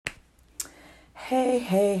Hey,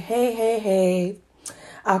 hey, hey, hey, hey.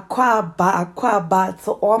 Aquaba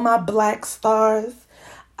to all my black stars.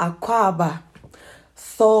 Aquaba.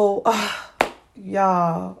 So,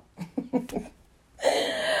 y'all.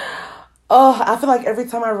 I feel like every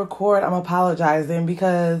time I record, I'm apologizing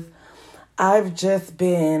because I've just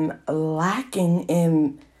been lacking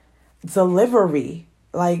in delivery.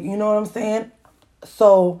 Like, you know what I'm saying?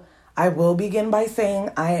 So, I will begin by saying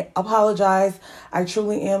I apologize. I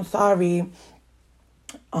truly am sorry,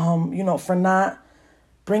 for not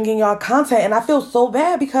bringing y'all content. And I feel so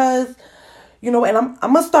bad because, and I'm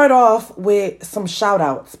going to start off with some shout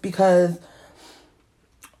outs because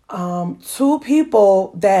two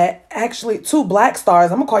black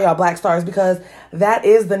stars, I'm going to call y'all black stars because that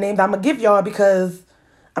is the name that I'm going to give y'all because,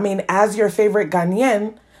 as your favorite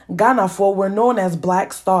Ghanaian, Ghana for, we're known as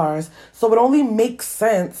black stars. So it only makes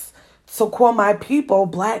sense to call my people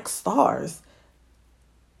black stars.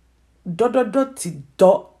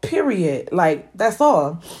 Period. Like, that's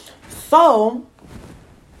all. So,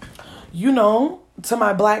 to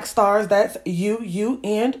my black stars, that's you,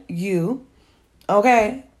 and you.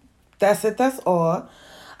 Okay? That's it. That's all.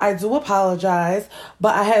 I do apologize,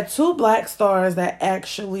 but I had two black stars that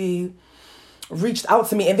actually reached out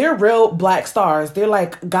to me, and they're real black stars. They're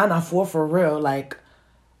like Ghana for real, like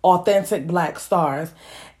authentic black stars.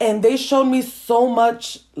 And they showed me so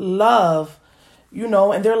much love,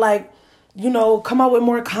 and they're like, come out with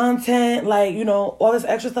more content, like, all this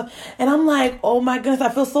extra stuff. And I'm like, oh my goodness, I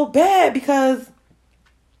feel so bad because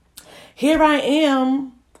here I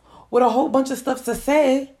am with a whole bunch of stuff to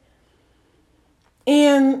say.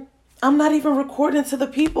 And I'm not even recording to the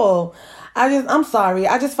people. I'm sorry.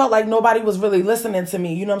 I just felt like nobody was really listening to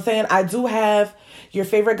me. You know what I'm saying? I do have your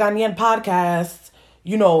favorite Ghanaian podcast,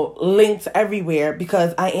 linked everywhere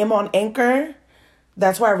because I am on Anchor.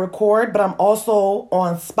 That's where I record, but I'm also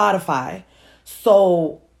on Spotify.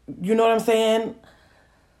 So, you know what I'm saying?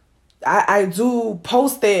 I do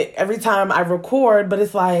post it every time I record, but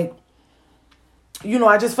it's like,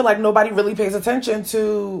 I just feel like nobody really pays attention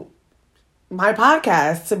to my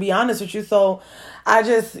podcast, to be honest with you. So I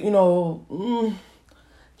just,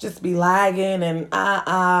 just be lagging and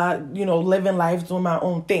living life, doing my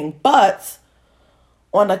own thing. But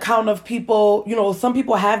on account of people, some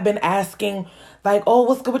people have been asking like, oh,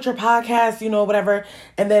 what's good with your podcast, whatever.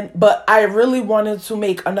 But I really wanted to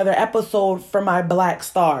make another episode for my black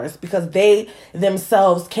stars because they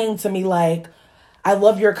themselves came to me like, I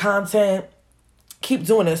love your content. Keep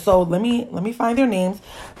doing it. So let me find their names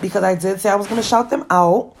because I did say I was going to shout them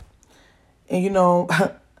out. And,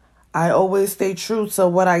 I always stay true to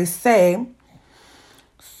what I say.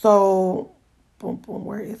 So, boom, boom,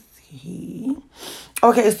 where is he?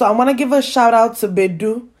 Okay, so I want to give a shout out to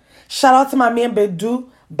Bedu. Shout out to my man Bedu,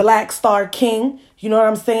 Black Star King. You know what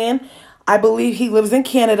I'm saying? I believe he lives in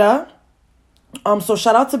Canada. So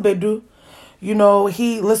shout out to Bedu.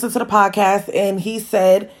 He listened to the podcast and he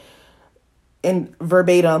said, in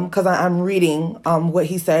verbatim, because I'm reading what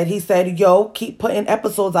he said. He said, yo, keep putting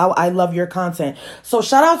episodes out. I love your content. So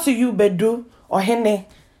shout out to you, Bedu, or Henne.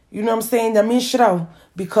 You know what I'm saying? That means shit,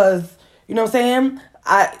 because, you know what I'm saying?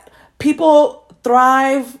 People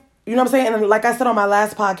thrive, you know what I'm saying? And like I said on my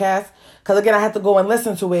last podcast, because again, I had to go and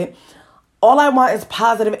listen to it. All I want is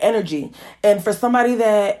positive energy. And for somebody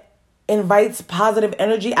that invites positive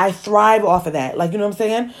energy, I thrive off of that. Like, you know what I'm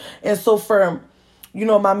saying? And so for,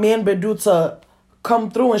 my man Bedu to come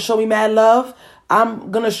through and show me mad love, I'm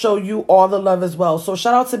going to show you all the love as well. So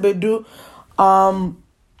shout out to Bedu.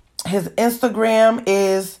 His Instagram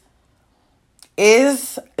is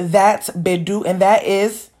that Bedu, and that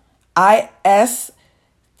is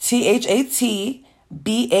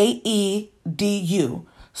ISTHATBAEDU.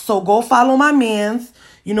 So go follow my mans.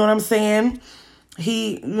 You know what I'm saying?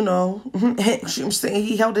 He, I'm saying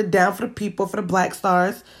he held it down for the people, for the black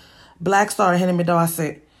stars. Black Star hitting me, though, I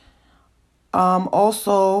said.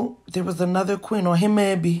 Also, there was another queen, or him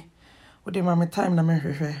maybe. What did my time number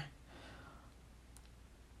here?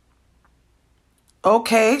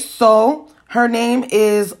 Okay, so her name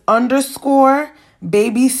is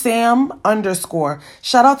 _Baby Sam _.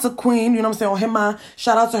 Shout out to Queen, you know what I'm saying? On him,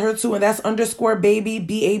 shout out to her too, and that's _Baby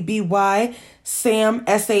BABY Sam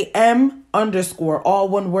SAM _, all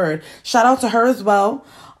one word. Shout out to her as well.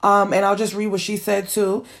 And I'll just read what she said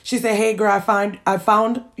too. She said, hey girl, I found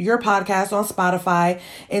your podcast on Spotify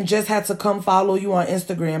and just had to come follow you on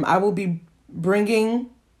Instagram. I will be bringing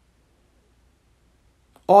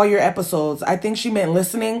all your episodes. I think she meant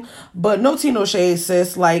listening, but no tea, no shade,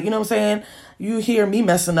 sis. Like, you know what I'm saying? You hear me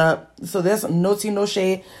messing up. So there's no tea, no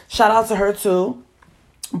shade. Shout out to her too.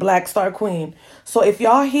 Black Star Queen. So if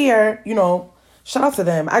y'all hear, Shout out to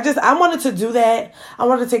them. I wanted to do that. I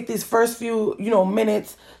wanted to take these first few,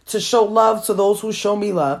 minutes to show love to those who show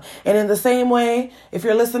me love. And in the same way, if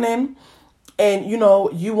you're listening and,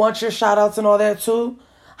 you want your shout outs and all that too,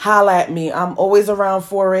 holla at me. I'm always around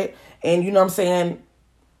for it. And you know what I'm saying?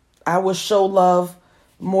 I will show love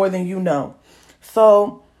more than you know.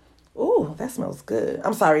 So, ooh, that smells good.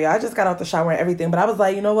 I'm sorry, y'all. I just got out the shower and everything. But I was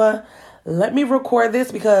like, you know what? Let me record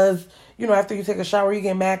this because, after you take a shower, you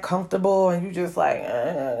get mad comfortable and you just like,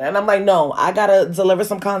 and I'm like, no, I got to deliver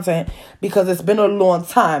some content because it's been a long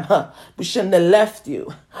time. We shouldn't have left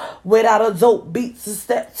you without a dope beat to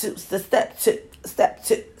step two, step two, step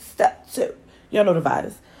two, step two. Y'all know the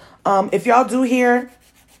vibes. If y'all do hear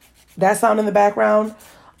that sound in the background,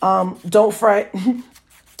 don't fret.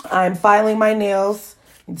 I'm filing my nails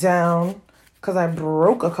down because I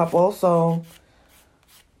broke a couple, so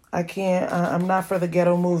I can't, I'm not for the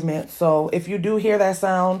ghetto movement. So if you do hear that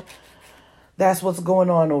sound, that's what's going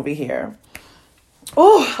on over here.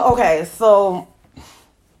 Oh, okay. So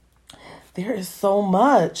there is so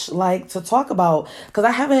much to talk about because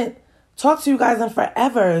I haven't talked to you guys in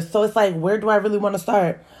forever. So it's like, where do I really want to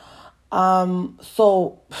start?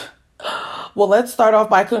 Well, let's start off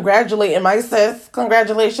by congratulating my sis.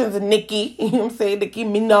 Congratulations, Nicki. You know what I'm saying? Nicki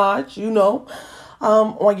Minaj,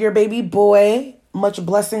 on your baby boy. Much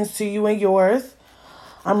blessings to you and yours.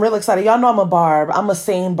 I'm real excited. Y'all know I'm a barb. I'm a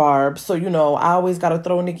sane barb. So, I always got to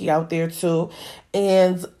throw Nicki out there too.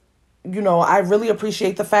 And, I really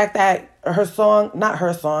appreciate the fact that her song, not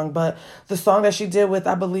her song, but the song that she did with,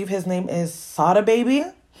 I believe his name is Sada Baby.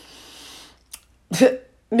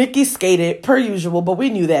 Nicki skated per usual, but we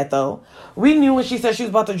knew that though. We knew when she said she was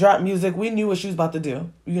about to drop music, we knew what she was about to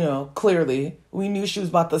do. Clearly. We knew she was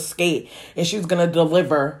about to skate and she was going to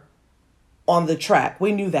deliver on the track.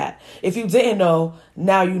 We knew that. If you didn't know,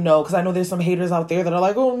 now you know. Because I know there's some haters out there that are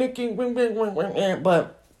like, oh, Nicki,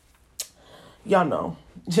 but y'all know.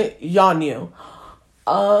 Y'all knew.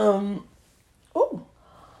 Oh.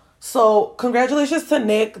 So, congratulations to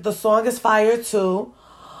Nick. The song is fire, too.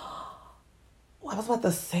 I was about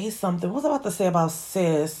to say something. What was I about to say about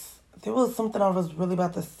sis? There was something I was really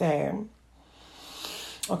about to say.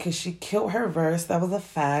 Okay, she killed her verse. That was a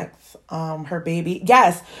fact. Her baby.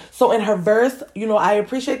 Yes. So in her verse, I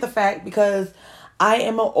appreciate the fact because I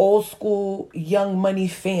am an old school Young Money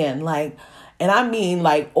fan. And I mean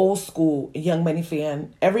old school Young Money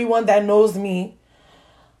fan. Everyone that knows me,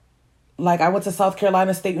 I went to South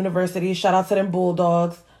Carolina State University. Shout out to them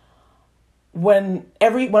Bulldogs. When I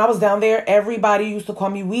was down there, everybody used to call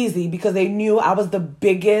me Wheezy because they knew I was the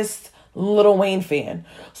biggest Lil Wayne fan.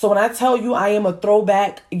 So when I tell you I am a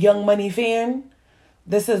throwback Young Money fan,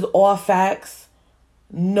 this is all facts,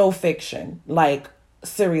 no fiction.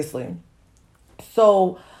 Seriously.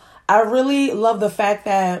 So I really love the fact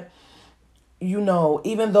that,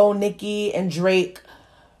 even though Nicki and Drake,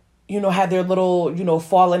 had their little,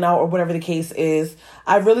 falling out or whatever the case is,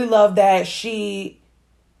 I really love that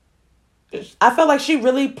I felt like she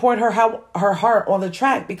really poured her heart on the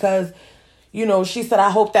track because, she said, I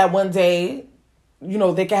hope that one day,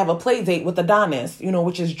 they can have a play date with Adonis,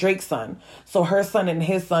 which is Drake's son. So her son and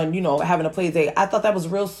his son, having a play date. I thought that was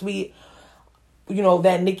real sweet,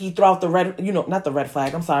 that Nicki threw out the red, not the red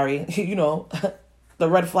flag. I'm sorry. The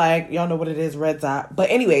red flag. Y'all know what it is, red dot. But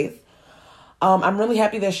anyways, I'm really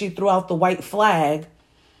happy that she threw out the white flag,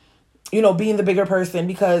 being the bigger person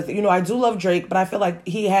because, I do love Drake, but I feel like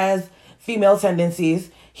he has female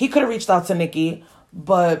tendencies. He could have reached out to Nicki,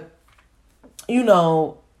 but, he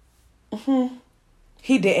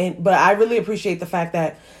didn't. But I really appreciate the fact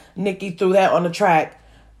that Nicki threw that on the track,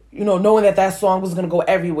 knowing that song was going to go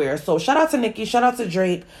everywhere. So shout out to Nicki. Shout out to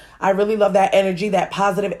Drake. I really love that energy, that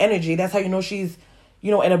positive energy. That's how you know she's,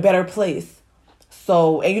 in a better place.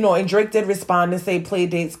 So, and, and Drake did respond and say play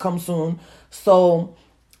dates come soon. So,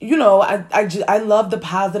 I love the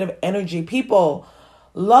positive energy. People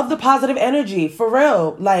love the positive energy, for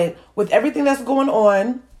real. With everything that's going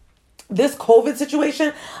on, this COVID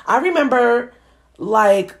situation, I remember,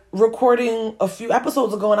 recording a few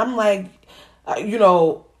episodes ago, and I'm like, I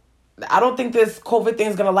don't think this COVID thing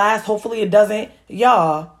is going to last. Hopefully it doesn't.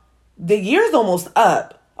 Y'all, the year's almost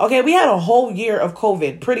up. Okay, we had a whole year of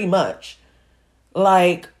COVID, pretty much.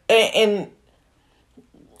 And I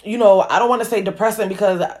don't want to say depressing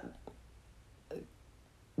because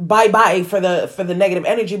bye-bye for the negative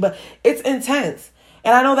energy, but it's intense.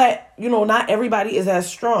 And I know that, not everybody is as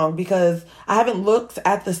strong because I haven't looked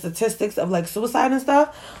at the statistics of suicide and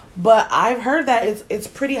stuff, but I've heard that it's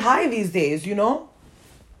pretty high these days,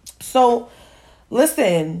 So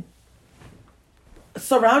listen,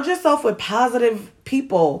 surround yourself with positive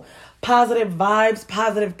people, positive vibes,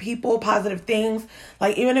 positive people, positive things.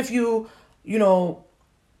 Like, even if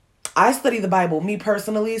I study the Bible, me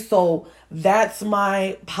personally, so that's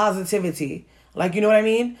my positivity. Like, you know what I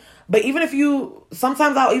mean? But even if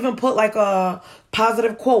sometimes I'll even put like a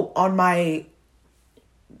positive quote on my,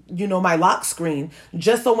 my lock screen,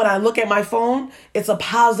 just so when I look at my phone, it's a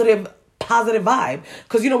positive vibe.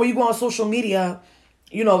 Because, when you go on social media,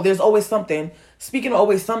 there's always something. Speaking of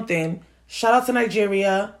always something, shout out to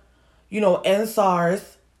Nigeria, and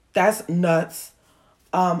SARS. That's nuts.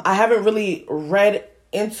 I haven't really read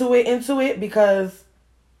into it because,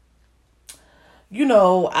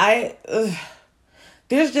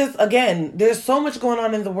 there's just, again, there's so much going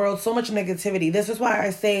on in the world, so much negativity. This is why I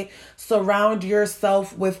say surround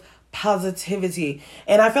yourself with positivity.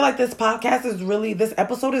 And I feel like this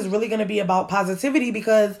episode is really going to be about positivity,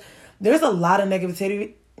 because there's a lot of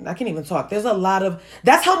negativity. I can't even talk. That's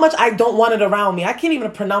how much I don't want it around me. I can't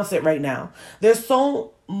even pronounce it right now. There's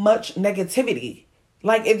so much negativity.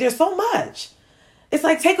 Like, there's so much. It's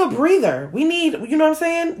like, take a breather. We need, you know what I'm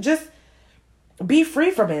saying? Just be free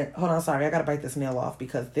from it. Hold on, sorry. I got to bite this nail off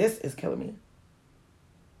because this is killing me.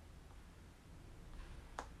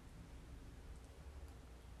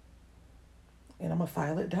 And I'm going to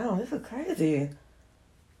file it down. This is crazy.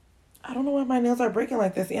 I don't know why my nails are breaking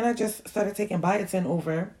like this. And I just started taking biotin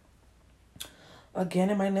over again,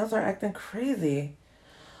 and my nails are acting crazy.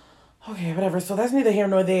 Okay, whatever. So that's neither here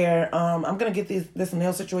nor there. I'm going to get this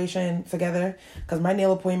nail situation together because my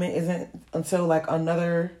nail appointment isn't until like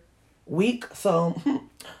another week. So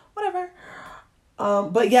whatever.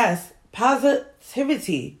 But yes,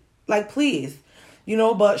 positivity. Like, please.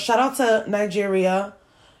 But shout out to Nigeria.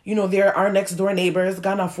 They're our next door neighbors.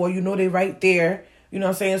 Ghana for, they right there. You know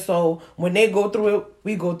what I'm saying? So when they go through it,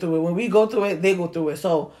 we go through it. When we go through it, they go through it.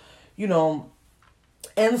 So,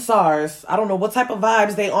 and SARS, I don't know what type of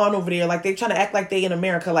vibes they on over there. Like, they trying to act like they in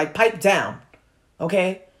America. Like, pipe down.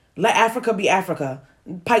 Okay? Let Africa be Africa.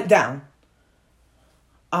 Pipe down.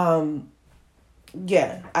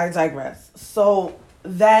 Yeah, I digress. So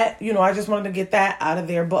that, I just wanted to get that out of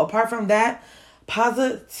there. But apart from that,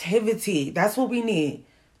 positivity. That's what we need.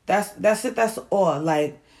 That's it. That's all.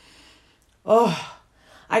 Like, oh,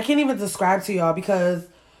 I can't even describe to y'all because,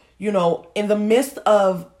 in the midst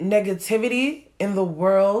of negativity in the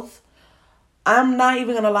world, I'm not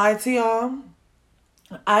even going to lie to y'all.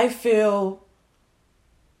 I feel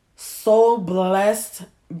so blessed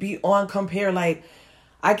beyond compare. Like,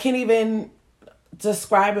 I can't even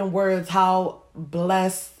describe in words how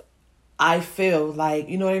blessed I feel. Like,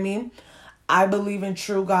 you know what I mean? I believe in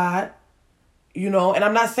true God, and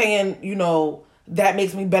I'm not saying, that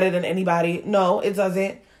makes me better than anybody. No, it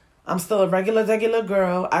doesn't. I'm still a regular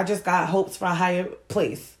girl. I just got hopes for a higher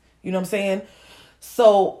place. You know what I'm saying?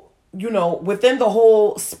 So, within the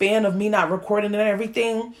whole span of me not recording and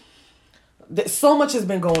everything, so much has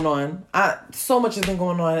been going on.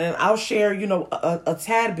 And I'll share, a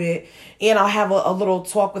tad bit, and I'll have a little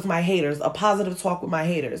talk with my haters, a positive talk with my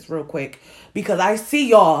haters real quick, because I see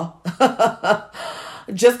y'all.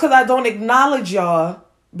 Just because I don't acknowledge y'all,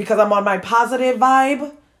 because I'm on my positive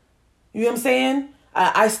vibe, you know what I'm saying?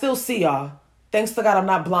 I still see y'all. Thanks to God, I'm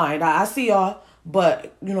not blind. I see y'all,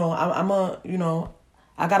 but,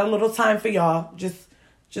 I got a little time for y'all.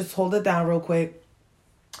 Just hold it down real quick.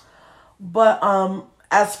 But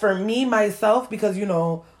as for me, myself, because,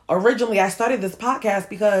 originally I started this podcast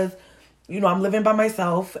because, I'm living by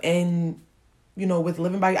myself, and, with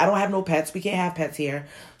living by, I don't have no pets. We can't have pets here.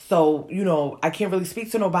 So, I can't really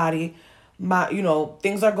speak to nobody.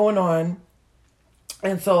 Things are going on.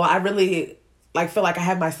 And so I really feel like I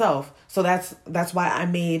have myself. So that's why I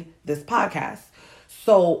made this podcast.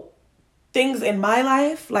 So things in my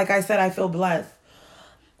life, like I said, I feel blessed.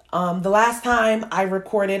 The last time I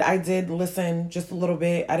recorded, I did listen just a little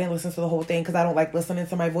bit. I didn't listen to the whole thing because I don't like listening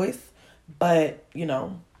to my voice. But,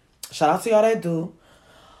 shout out to y'all that do.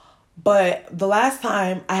 But the last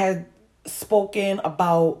time I had spoken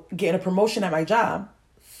about getting a promotion at my job.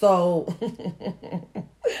 So,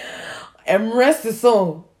 Emre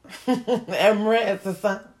Sisson. Emre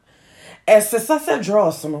Sisson. Sisson said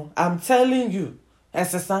Drossimo. I'm telling you.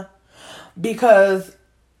 Sisson. Because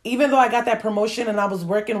even though I got that promotion and I was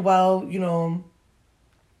working well,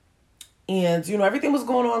 and, everything was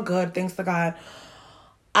going on good, thanks to God,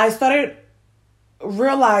 I started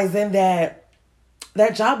realizing that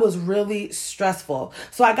job was really stressful.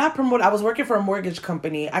 So I got promoted. I was working for a mortgage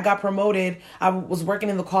company. I got promoted. I was working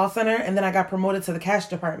in the call center, and then I got promoted to the cash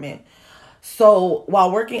department. So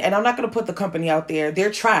while working, and I'm not going to put the company out there. They're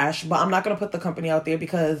trash, but I'm not going to put the company out there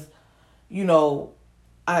because,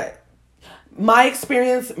 my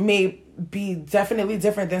experience may be definitely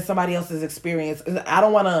different than somebody else's experience. I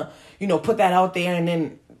don't want to, put that out there and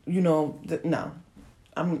then, no.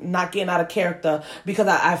 I'm not getting out of character because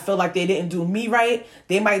I feel like they didn't do me right.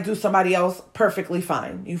 They might do somebody else perfectly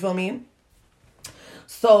fine. You feel me?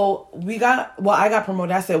 So I got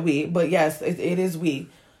promoted. I said we, but yes, it is we.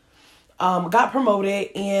 Got promoted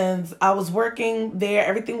and I was working there.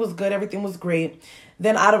 Everything was good. Everything was great.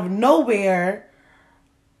 Then out of nowhere,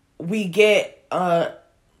 we get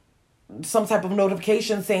some type of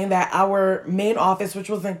notification saying that our main office, which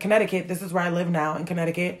was in Connecticut, this is where I live now in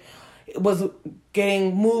Connecticut, was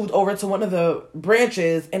getting moved over to one of the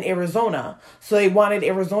branches in Arizona. So they wanted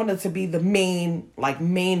Arizona to be the main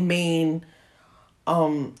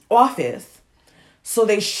office. So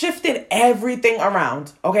they shifted everything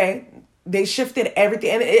around, okay? They shifted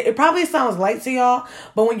everything. And it probably sounds light to y'all,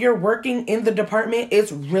 but when you're working in the department,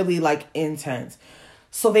 it's really like intense.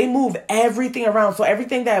 So they move everything around. So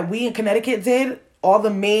everything that we in Connecticut did, all the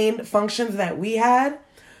main functions that we had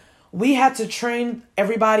to train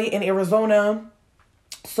everybody in Arizona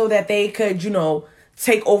so that they could,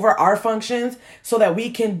 take over our functions so that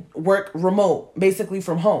we can work remote, basically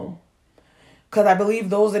from home. Because I believe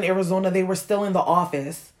those in Arizona, they were still in the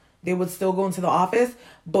office. They would still go into the office.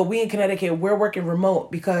 But we in Connecticut, we're working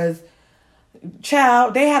remote because,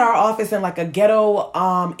 child, they had our office in like a ghetto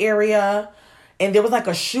area. And there was like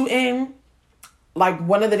a shooting like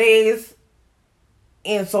one of the days.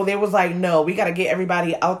 And so they was like, no, we got to get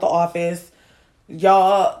everybody out the office.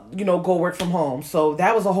 Y'all, go work from home. So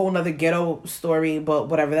that was a whole nother ghetto story, but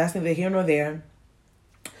whatever. That's neither here nor there.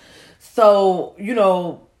 So,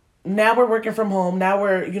 now we're working from home. Now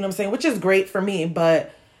we're, which is great for me.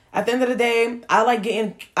 But at the end of the day, I like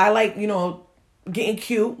getting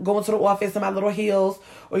cute, going to the office in my little heels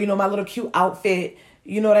or, my little cute outfit.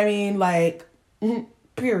 You know what I mean? Like,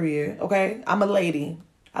 period. Okay. I'm a lady.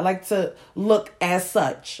 I like to look as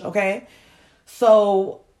such, okay?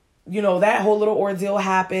 So, that whole little ordeal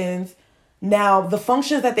happens. Now, the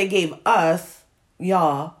functions that they gave us,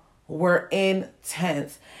 y'all, were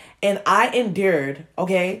intense. And I endured,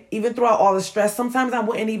 okay? Even throughout all the stress, sometimes I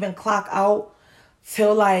wouldn't even clock out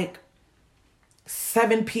till like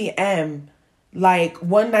 7 p.m. Like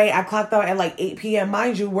one night I clocked out at like 8 p.m.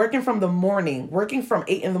 Mind you, working from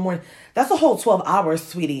 8 in the morning. That's a whole 12 hours,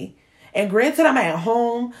 sweetie. And granted, I'm at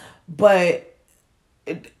home, but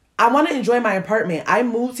I want to enjoy my apartment. I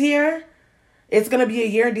moved here. It's going to be a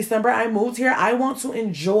year in December. I moved here. I want to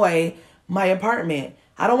enjoy my apartment.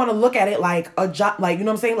 I don't want to look at it like a job, like, you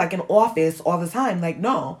know what I'm saying? Like an office all the time. Like,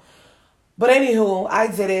 no. But anywho, I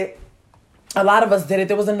did it. A lot of us did it.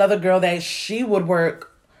 There was another girl that she would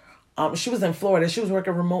work. She was in Florida. She was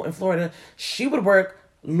working remote in Florida. She would work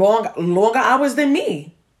longer hours than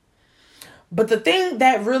me. But the thing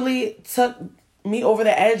that really took me over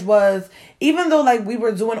the edge was, even though like we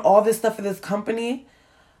were doing all this stuff for this company,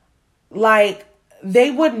 like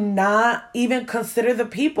they would not even consider the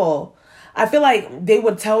people. I feel like they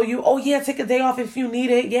would tell you, oh yeah, take a day off if you need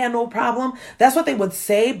it. Yeah, no problem. That's what they would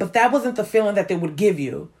say, but that wasn't the feeling that they would give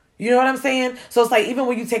you. You know what I'm saying? So it's like, even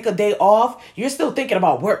when you take a day off, you're still thinking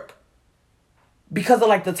about work because of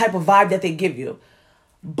like the type of vibe that they give you.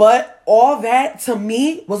 But all that, to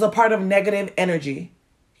me, was a part of negative energy.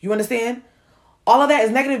 You understand? All of that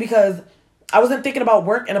is negative because I wasn't thinking about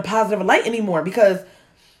work in a positive light anymore. Because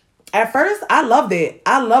at first, I loved it.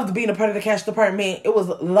 I loved being a part of the cash department. It was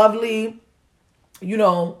lovely,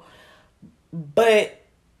 But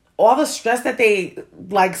all the stress that they,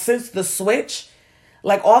 like, since the switch,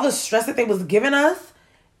 like, all the stress that they was giving us,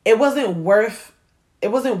 it wasn't worth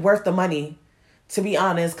the money, to be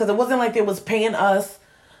honest. Because it wasn't like they was paying us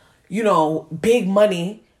big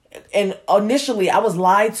money. And initially I was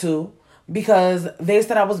lied to because they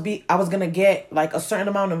said I was going to get like a certain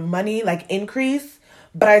amount of money, like increase,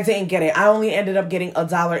 but I didn't get it. I only ended up getting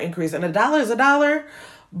 $1 increase, and $1 is $1.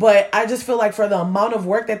 But I just feel like for the amount of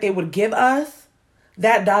work that they would give us,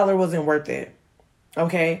 that $1 wasn't worth it.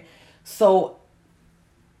 Okay. So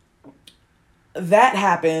that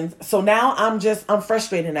happened. So now I'm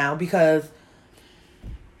frustrated now because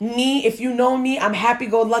me, if you know me, I'm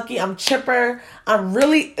happy-go-lucky. I'm chipper. I'm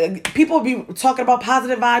really, people be talking about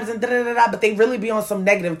positive vibes and da-da-da-da, but they really be on some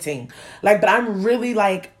negative thing. Like, but I'm really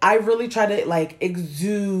like, I really try to like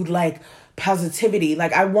exude like positivity.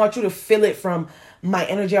 Like, I want you to feel it from my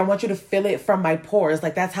energy. I want you to feel it from my pores.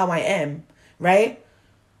 Like, that's how I am, right?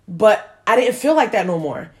 But I didn't feel like that no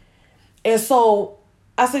more. And so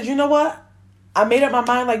I said, you know what? I made up my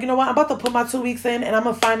mind, like, you know what? I'm about to put my 2 weeks in and I'm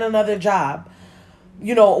going to find another job.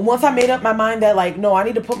 Once I made up my mind that, like, no, I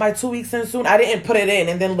need to put my 2 weeks in soon, I didn't put it in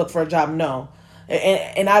and then look for a job. No.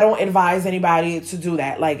 And I don't advise anybody to do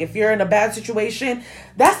that. Like, if you're in a bad situation,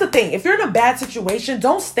 that's the thing. If you're in a bad situation,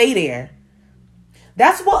 don't stay there.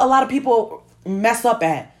 That's what a lot of people mess up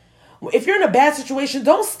at. If you're in a bad situation,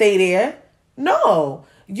 don't stay there. No,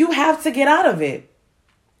 you have to get out of it.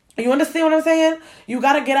 You understand what I'm saying? You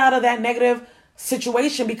got to get out of that negative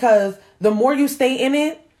situation, because the more you stay in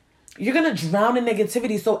it, you're going to drown in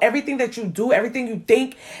negativity. So everything that you do, everything you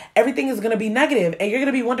think, everything is going to be negative. And you're going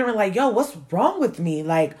to be wondering like, yo, what's wrong with me?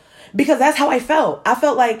 Like, because that's how I felt. I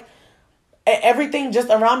felt like everything just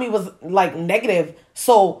around me was like negative.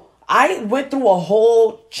 So I went through a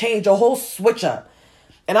whole change, a whole switch up.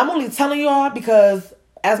 And I'm only telling y'all because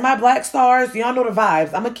as my black stars, y'all know the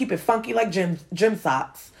vibes. I'm going to keep it funky like gym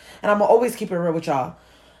socks. And I'm going to always keep it real with y'all.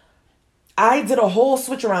 I did a whole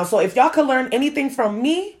switch around. So if y'all could learn anything from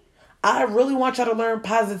me, I really want y'all to learn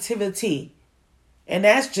positivity. And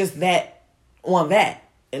that's just that on that.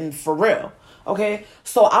 And for real. Okay.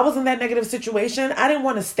 So I was in that negative situation. I didn't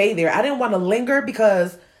want to stay there. I didn't want to linger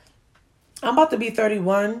because I'm about to be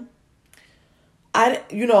 31. I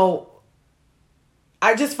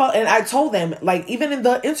just felt, and I told them, like, even in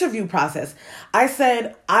the interview process, I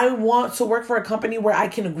said, I want to work for a company where I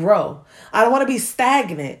can grow. I don't want to be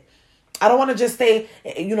stagnant. I don't want to just stay,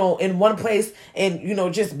 in one place and,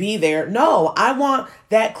 just be there. No, I want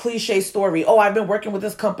that cliche story. Oh, I've been working with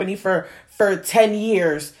this company for 10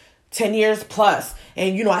 years plus.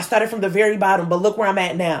 And, I started from the very bottom, but look where I'm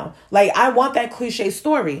at now. Like, I want that cliche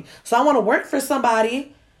story. So I want to work for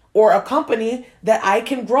somebody or a company that I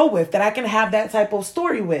can grow with, that I can have that type of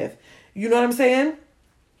story with. You know what I'm saying?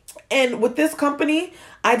 And with this company,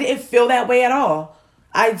 I didn't feel that way at all.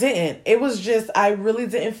 I didn't. It was just, I really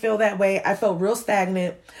didn't feel that way. I felt real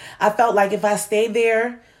stagnant. I felt like if I stayed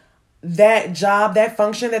there, that job, that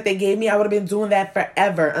function that they gave me, I would have been doing that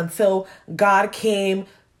forever until God came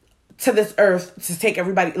to this earth to take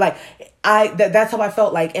everybody. Like, that's how I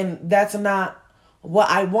felt like, and that's not what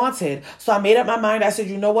I wanted. So I made up my mind. I said,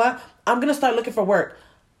 you know what? I'm going to start looking for work.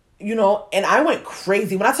 And I went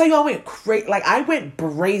crazy. When I tell you I went crazy, like I went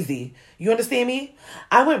brazy. You understand me?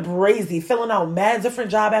 I went brazy, filling out mad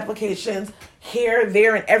different job applications here,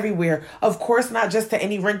 there, and everywhere. Of course, not just to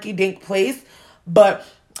any rinky-dink place, but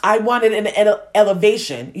I wanted an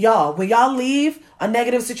elevation. Y'all, when y'all leave a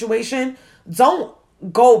negative situation, don't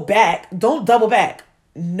go back. Don't double back.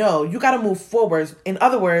 No, you got to move forward. In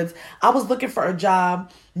other words, I was looking for a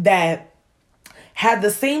job that had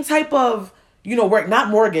the same type of, work, not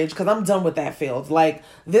mortgage, because I'm done with that field. Like,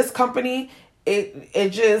 this company, it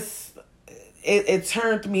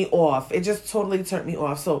turned me off. It just totally turned me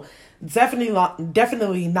off. So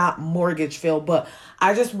definitely not mortgage field, but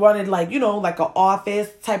I just wanted like an office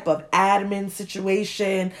type of admin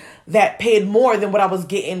situation that paid more than what I was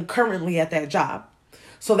getting currently at that job.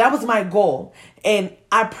 So that was my goal. And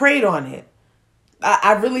I prayed on it.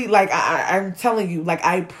 I really, I'm telling you,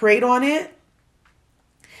 I prayed on it.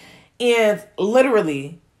 And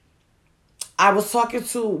literally, I was talking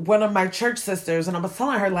to one of my church sisters, and I was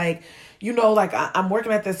telling her, I'm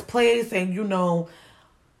working at this place, and,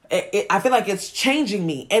 I feel like it's changing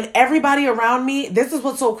me. And everybody around me, this is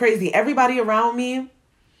what's so crazy. Everybody around me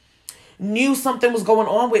knew something was going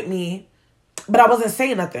on with me, but I wasn't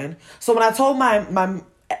saying nothing. So when I told my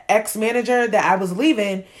ex-manager that I was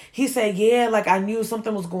leaving, he said, yeah, I knew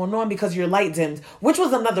something was going on because your light dimmed, which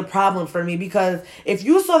was another problem for me, because if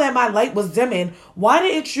you saw that my light was dimming, why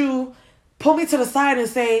didn't you pull me to the side and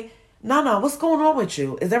say, no, what's going on with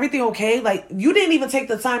you? Is everything okay? You didn't even take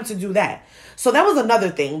the time to do that. So that was another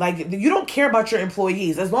thing. You don't care about your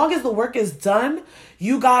employees. As long as the work is done,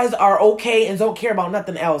 you guys are okay and don't care about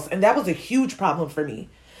nothing else. And that was a huge problem for me,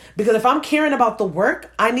 because if I'm caring about the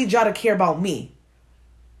work, I need y'all to care about me.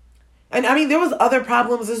 And there was other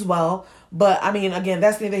problems as well. But again,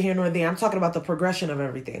 that's neither here nor there. I'm talking about the progression of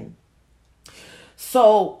everything.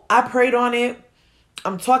 So I prayed on it.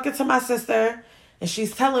 I'm talking to my sister, and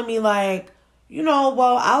she's telling me well,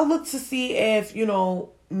 I'll look to see if,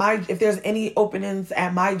 if there's any openings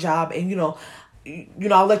at my job, and,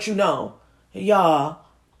 I'll let you know. Y'all,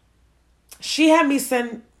 she had me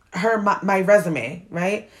send her my resume,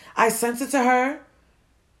 right? I sent it to her.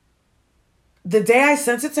 The day I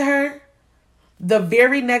sent it to her, the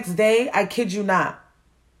very next day, I kid you not,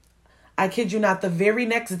 the very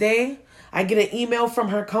next day, I get an email from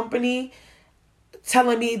her company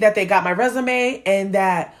telling me that they got my resume and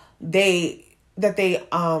that they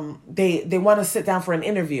want to sit down for an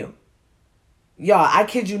interview. Y'all, I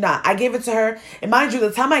kid you not. I gave it to her, and mind you,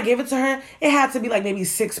 the time I gave it to her, it had to be maybe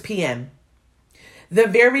 6 p.m. The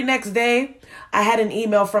very next day, I had an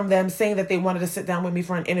email from them saying that they wanted to sit down with me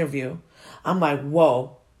for an interview. I'm like,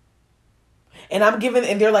 whoa. And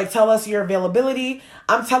and they're like, tell us your availability.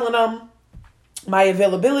 I'm telling them my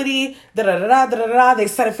availability, da-da-da-da. They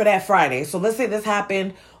set it for that Friday. So let's say this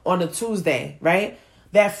happened on a Tuesday, right?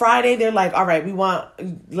 That Friday, they're like, all right,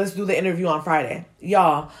 let's do the interview on Friday.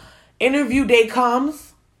 Y'all, interview day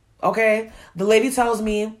comes, okay? The lady tells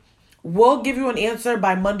me, we'll give you an answer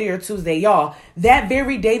by Monday or Tuesday. Y'all, that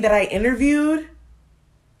very day that I interviewed,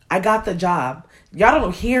 I got the job. Y'all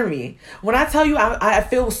don't hear me. When I tell you I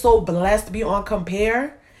feel so blessed to be on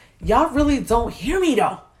Compare, y'all really don't hear me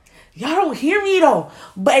though. Y'all don't hear me though.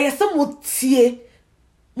 But it's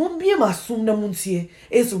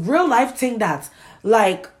real life thing that's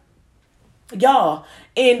like, y'all.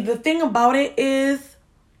 And the thing about it is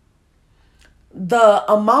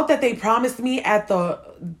the amount that they promised me at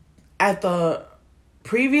the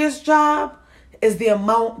previous job is the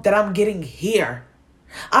amount that I'm getting here.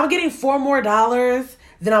 I'm getting $4 more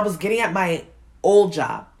than I was getting at my old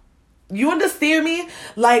job. You understand me?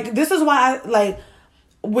 Like, this is why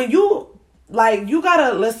when you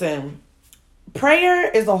gotta listen. Prayer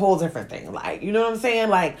is a whole different thing. Like, you know what I'm saying?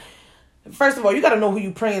 Like, first of all, you gotta know who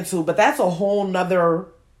you praying to, but that's a whole nother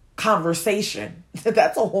conversation.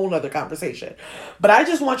 That's a whole nother conversation. But I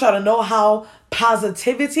just want y'all to know how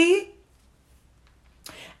positivity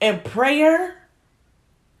and prayer,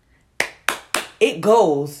 it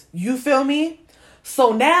goes. You feel me?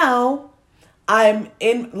 So now I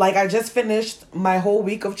just finished my whole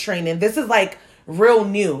week of training. This is like real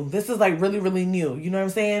new. This is like really, really new. You know what I'm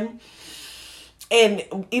saying? And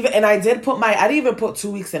I didn't even put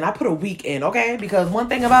 2 weeks in. I put a week in, okay? Because one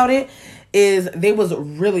thing about it is they was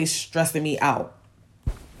really stressing me out.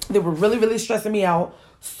 They were really, really stressing me out.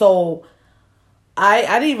 So I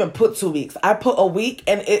didn't even put 2 weeks. I put a week,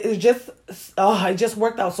 and it just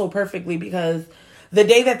worked out so perfectly because the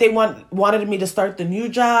day that they wanted me to start the new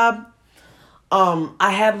job,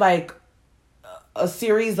 I had like a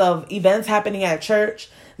series of events happening at church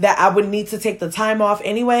that I would need to take the time off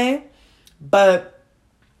anyway. But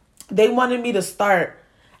they wanted me to start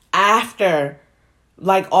after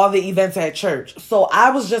like all the events at church. So I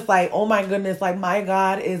was just like, oh my goodness, like my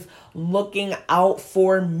God is looking out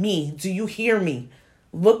for me. Do you hear me?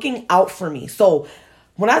 Looking out for me. So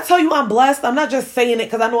when I tell you I'm blessed, I'm not just saying it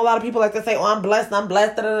because I know a lot of people like to say, oh, I'm blessed, da,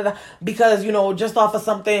 da, da, because, you know, just off of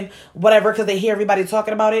something, whatever, because they hear everybody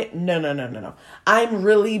talking about it. No. I'm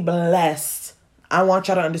really blessed. I want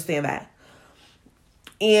y'all to understand that.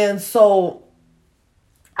 And so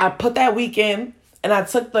I put that week in, and I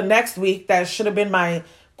took the next week that should have been my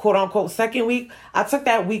quote unquote second week. I took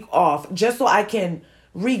that week off just so I can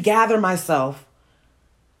regather myself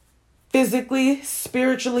physically,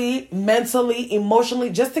 spiritually, mentally,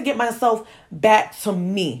 emotionally, just to get myself back to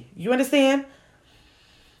me. You understand?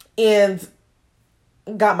 And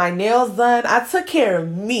got my nails done. I took care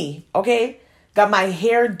of me, okay? Got my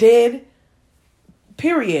hair did.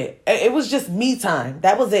 Period. It was just me time.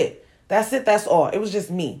 That was it. That's it. That's all. It was just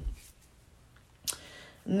me.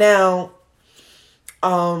 Now,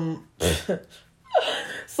 so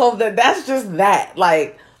that's just that.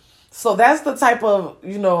 Like, so that's the type of,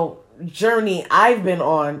 you know, journey I've been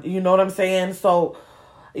on. You know what I'm saying? So,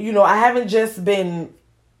 you know, I haven't just been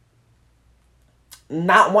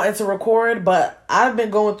not wanting to record, but I've been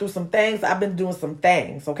going through some things. I've been doing some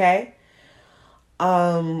things. Okay.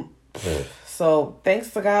 So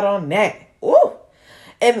thanks to God on that. Ooh.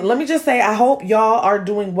 And let me just say, I hope y'all are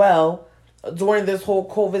doing well during this whole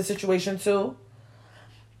COVID situation too.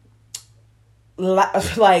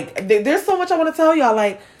 Like, there's so much I want to tell y'all.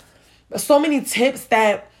 Like, so many tips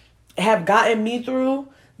that have gotten me through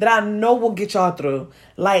that I know will get y'all through.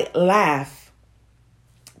 Like, laugh.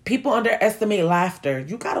 People underestimate laughter.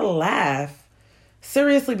 You gotta laugh.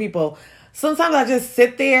 Seriously, people. Sometimes I just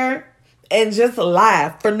sit there and just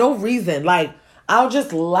laugh for no reason. Like, I'll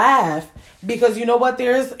just laugh because you know what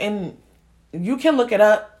and you can look it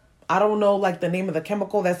up. I don't know like the name of the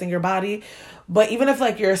chemical that's in your body, but even if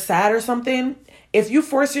like you're sad or something, if you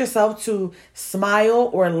force yourself to smile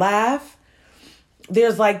or laugh,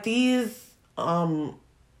 there's like these, like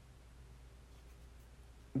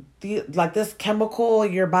this chemical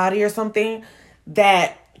in your body or something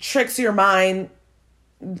that tricks your mind,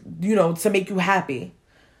 you know, to make you happy.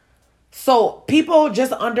 So people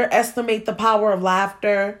just underestimate the power of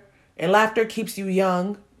laughter, and laughter keeps you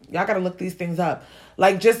young. Y'all got to look these things up.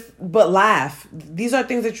 Like, but laugh. These are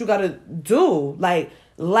things that you got to do. Like,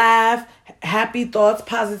 laugh, happy thoughts,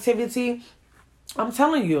 positivity. I'm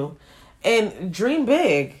telling you. And dream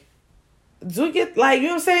big. Do get, like, you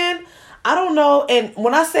know what I'm saying? I don't know. And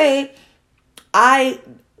when I say I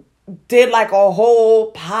did like a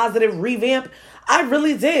whole positive revamp, I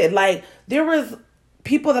really did. Like, there was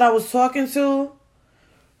people that I was talking to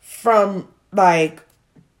from like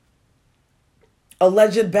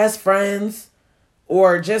alleged best friends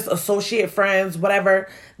or just associate friends, whatever,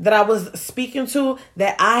 that I was speaking to,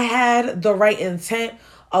 that I had the right intent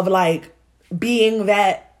of like being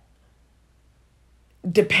that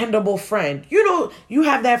dependable friend. You know, you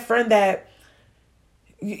have that friend that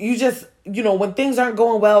you just, you know, when things aren't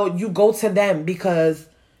going well, you go to them because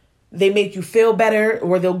they make you feel better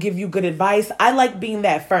or they'll give you good advice. I like being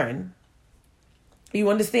that friend. You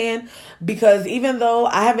understand? Because even though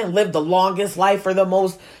I haven't lived the longest life or the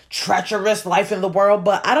most treacherous life in the world,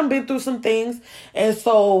 but I done been through some things. And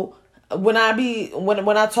so when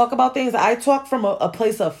I talk about things, I talk from a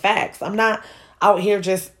place of facts. I'm not out here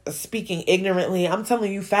just speaking ignorantly. I'm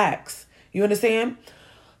telling you facts. You understand?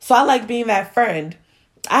 So I like being that friend.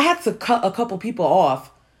 I had to cut a couple people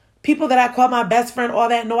off. People that I called my best friend, all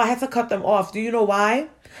that. No, I had to cut them off. Do you know why?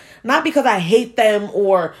 Not because I hate them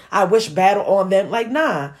or I wish bad on them. Like,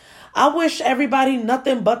 nah. I wish everybody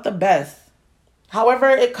nothing but the best. However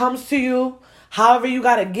it comes to you, however you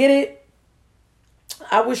got to get it,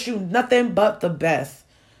 I wish you nothing but the best.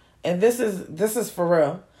 And this is for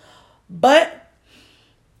real. But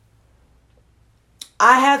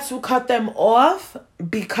I had to cut them off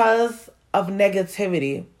because of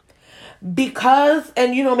negativity. Because,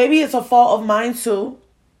 and you know, maybe it's a fault of mine too,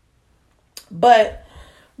 but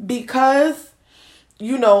because,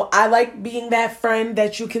 you know, I like being that friend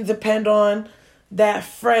that you can depend on, that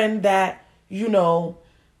friend that, you know,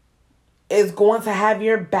 is going to have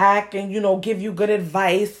your back and, you know, give you good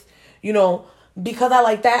advice, you know, because I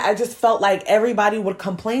like that, I just felt like everybody would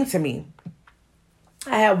complain to me.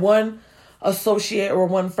 I had one associate or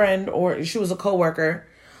one friend, or she was a coworker,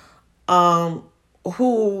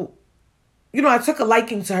 who, you know, I took a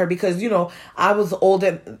liking to her because, you know, I was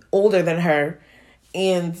older than her.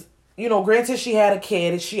 And, you know, granted, she had a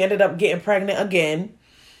kid. She ended up getting pregnant again.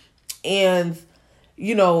 And,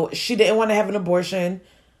 you know, she didn't want to have an abortion.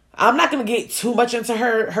 I'm not going to get too much into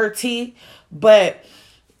her tea. But,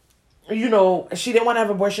 you know, she didn't want to have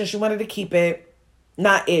an abortion. She wanted to keep it.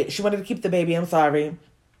 Not it. She wanted to keep the baby. I'm sorry.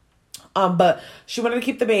 But she wanted to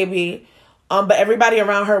keep the baby. But everybody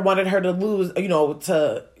around her wanted her to lose, you know,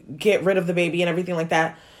 to get rid of the baby and everything like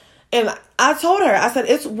that. And I told her, I said,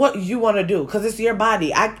 it's what you want to do because it's your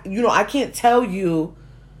body. I can't tell you,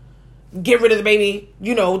 get rid of the baby.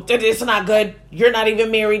 You know, it's not good. You're not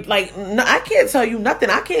even married. Like, no, I can't tell you nothing.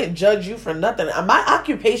 I can't judge you for nothing. My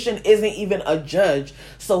occupation isn't even a judge.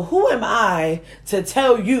 So who am I to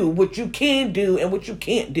tell you what you can do and what you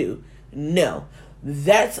can't do? No,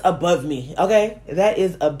 that's above me. Okay. That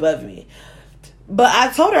is above me. But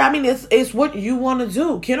I told her, I mean, it's what you want to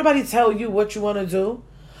do. Can't nobody tell you what you want to do.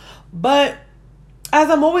 But as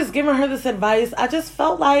I'm always giving her this advice, I just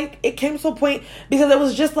felt like it came to a point because it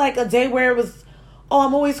was just like a day where it was, oh,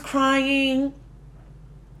 I'm always crying.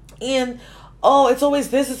 And, oh, it's always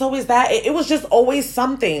this, it's always that. It was just always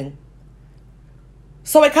something.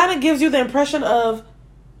 So it kind of gives you the impression of,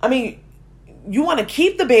 I mean, you want to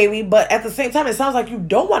keep the baby, but at the same time, it sounds like you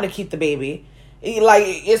don't want to keep the baby. Like,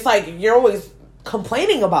 it's like you're always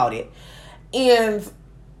complaining about it. And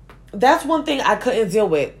that's one thing I couldn't deal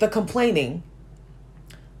with, the complaining.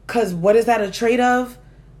 Because what is that a trait of?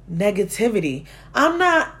 Negativity.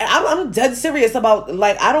 I'm dead serious about,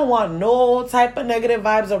 like, I don't want no type of negative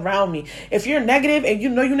vibes around me. If you're negative and you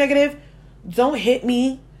know you're negative, don't hit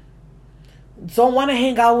me. Don't want to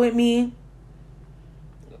hang out with me.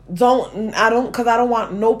 Because I don't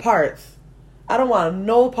want no parts. I don't want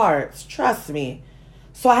no parts. Trust me.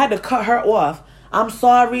 So I had to cut her off. I'm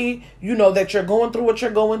sorry, you know, that you're going through what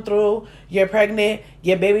you're going through. You're pregnant.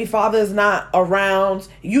 Your baby father is not around.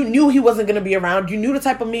 You knew he wasn't going to be around. You knew the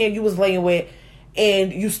type of man you was laying with,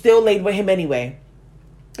 and you still laid with him anyway.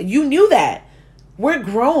 You knew that. We're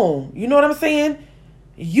grown. You know what I'm saying?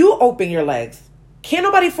 You open your legs. Can't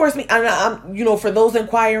nobody force me. I'm, you know, for those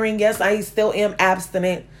inquiring, yes, I still am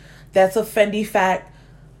abstinent. That's a Fendi fact.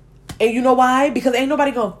 And you know why? Because ain't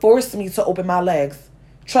nobody going to force me to open my legs.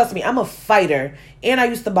 Trust me, I'm a fighter. And I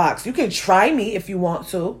used to box. You can try me if you want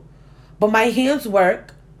to. But my hands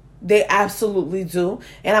work. They absolutely do.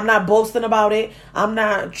 And I'm not boasting about it. I'm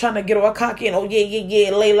not trying to get all cocky and, oh,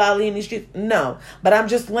 yeah, lay lolly in the streets. No. But I'm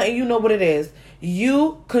just letting you know what it is.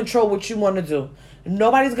 You control what you want to do.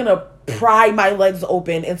 Nobody's going to pry my legs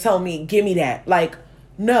open and tell me, give me that. Like,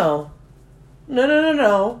 no.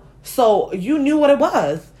 No. So you knew what it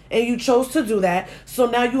was. And you chose to do that. So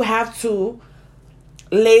now you have to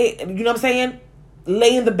lay, you know what I'm saying?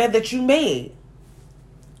 Lay in the bed that you made.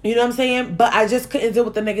 You know what I'm saying? But I just couldn't deal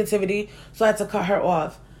with the negativity. So I had to cut her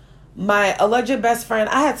off. my alleged best friend,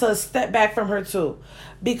 I had to step back from her too.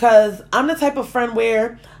 Because I'm the type of friend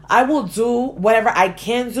where I will do whatever I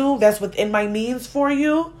can do that's within my means for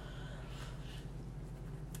you.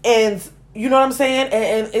 And you know what I'm saying?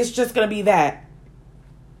 And it's just going to be that.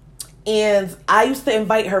 And I used to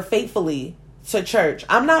invite her faithfully to church.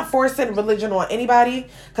 I'm not forcing religion on anybody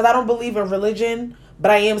because I don't believe in religion,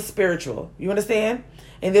 but I am spiritual. You understand?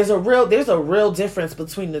 And there's a real difference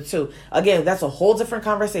between the two. Again, that's a whole different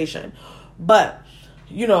conversation. But,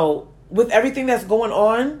 you know, with everything that's going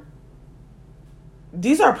on,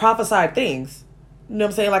 these are prophesied things. You know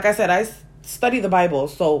what I'm saying? Like I said, I study the Bible,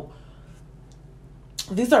 so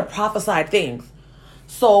these are prophesied things.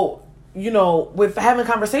 So, you know, with having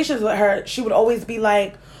conversations with her, she would always be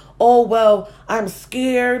like, oh, well, I'm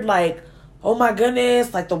scared. Like, oh my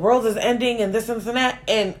goodness, like the world is ending and this and that.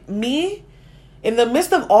 And me, in the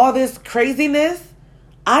midst of all this craziness,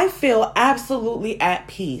 I feel absolutely at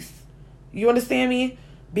peace. You understand me?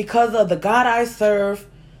 Because of the God I serve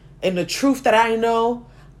and the truth that I know,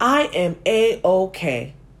 I am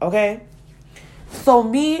A-okay. Okay? So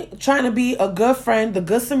me trying to be a good friend, the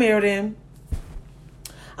good Samaritan,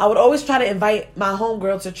 I would always try to invite my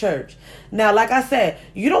homegirl to church. Now, like I said,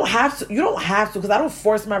 you don't have to, because I don't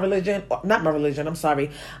force my religion, not my religion, I'm sorry.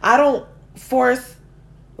 I don't force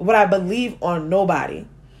what I believe on nobody.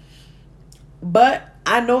 But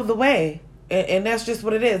I know the way. And that's just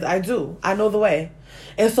what it is. I do. I know the way.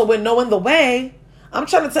 And so with knowing the way, I'm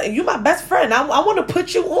trying to tell you, you're my best friend. I want to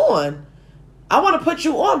put you on. I want to put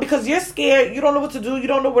you on because you're scared. You don't know what to do. You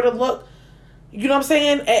don't know where to look. You know what I'm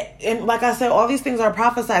saying? And like I said, all these things are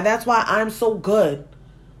prophesied. That's why I'm so good.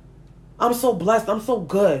 I'm so blessed. I'm so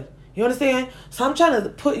good. You understand? So I'm trying to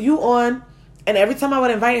put you on. And every time I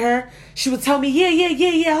would invite her, she would tell me,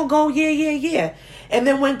 yeah, I'll go. Yeah. And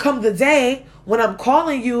then when come the day, when I'm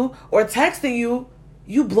calling you or texting you,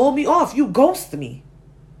 you blow me off. You ghost me.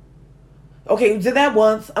 Okay, you did that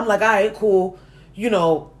once. I'm like, all right, cool. You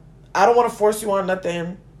know, I don't want to force you on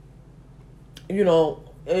nothing. You know,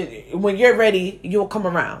 when you're ready, you'll come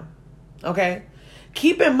around. Okay?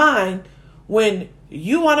 Keep in mind, when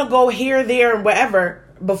you want to go here, there, and wherever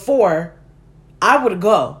before, I would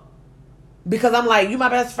go. Because I'm like, you my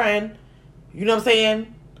best friend. You know what I'm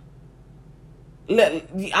saying?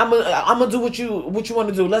 I'm gonna do what you want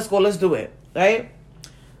to do. Let's go. Let's do it. Right?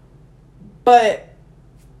 But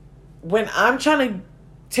when I'm trying to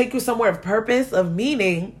take you somewhere of purpose, of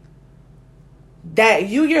meaning, that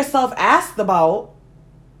you yourself asked about,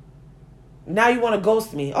 now you want to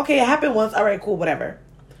ghost me. Okay, it happened once. All right, cool, whatever.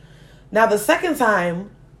 Now, the second time,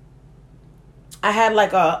 I had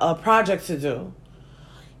like a project to do.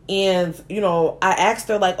 And, you know, I asked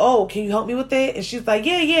her like, oh, can you help me with it? And she's like,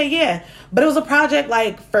 yeah. But it was a project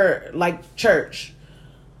like for like church.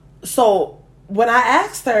 So when I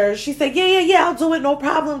asked her, she said, yeah, I'll do it. No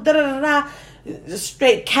problem.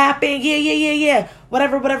 Straight capping. Yeah.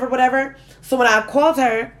 Whatever. So when I called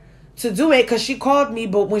her to do it, because she called me,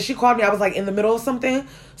 but when she called me, I was like in the middle of something.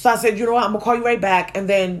 So I said, you know what? I'm going to call you right back. And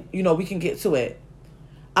then, you know, we can get to it.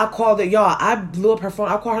 I called her. Y'all, I blew up her phone.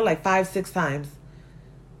 I called her like 5-6 times.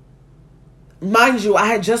 Mind you, I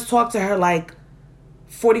had just talked to her like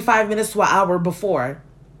 45 minutes to an hour before.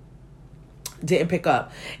 Didn't pick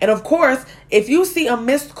up. And of course, if you see a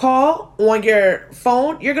missed call on your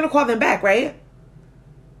phone, you're going to call them back, right?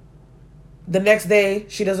 The next day,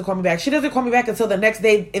 she doesn't call me back. She doesn't call me back until the next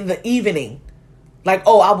day in the evening. Like,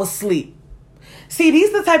 oh, I was asleep. See,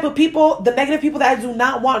 these are the type of people, the negative people that I do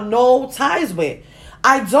not want no ties with.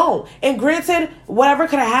 I don't. And granted, whatever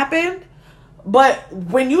could have happened, but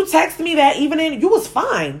when you text me that evening, you was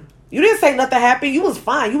fine. You didn't say nothing happened. You was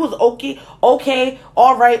fine. You was okay,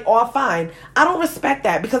 all right, all fine. I don't respect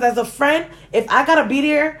that because as a friend, if I got to be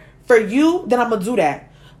there for you, then I'm going to do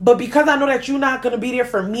that. But because I know that you're not going to be there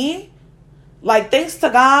for me, like thanks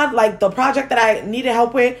to God, like the project that I needed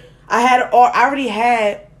help with, I already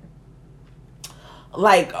had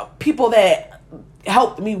like people that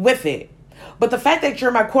helped me with it. But the fact that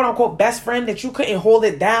you're my quote unquote best friend, that you couldn't hold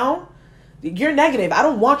it down, you're negative. I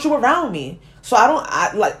don't want you around me. So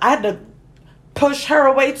I had to push her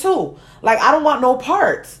away too. Like, I don't want no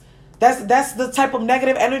parts. That's the type of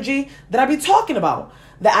negative energy that I be talking about,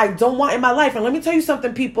 that I don't want in my life. And let me tell you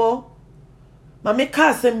something, people. My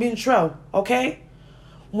cousin being true, okay?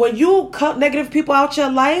 When you cut negative people out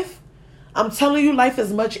your life, I'm telling you, life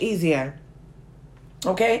is much easier.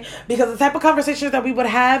 Okay? Because the type of conversations that we would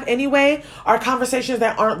have anyway are conversations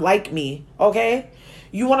that aren't like me. Okay?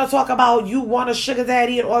 You want to talk about you want a sugar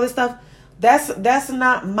daddy and all this stuff. That's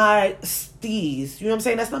not my steez. You know what I'm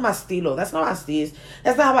saying? That's not my stilo. That's not my steez.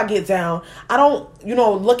 That's not how I get down. I don't,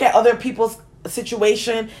 look at other people's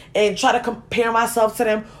situation and try to compare myself to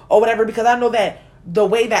them or whatever, because I know that the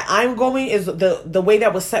way that I'm going is the way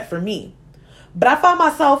that was set for me. But I found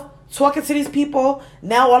myself talking to these people.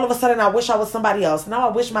 Now all of a sudden I wish I was somebody else. Now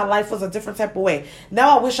I wish my life was a different type of way.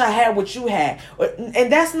 Now I wish I had what you had.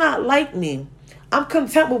 And that's not like me. I'm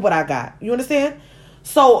content with what I got. You understand?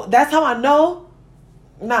 So that's how I know,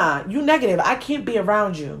 nah, you negative. I can't be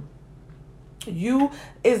around you. You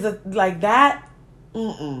is like that.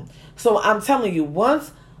 So I'm telling you,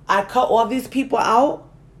 once I cut all these people out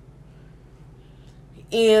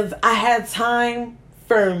and I had time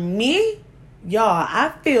for me, y'all,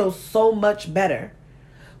 I feel so much better.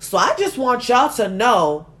 So I just want y'all to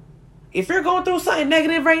know, if you're going through something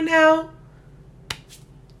negative right now,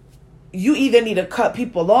 you either need to cut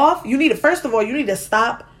people off. You need to, first of all, you need to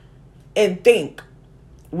stop and think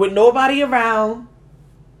with nobody around.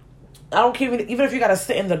 I don't care, even if you got to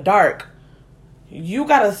sit in the dark, you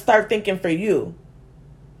got to start thinking for you.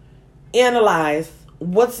 Analyze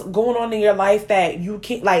what's going on in your life that you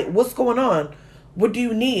can't, like, what's going on? What do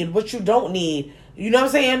you need? What you don't need? You know what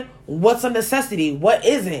I'm saying? What's a necessity? What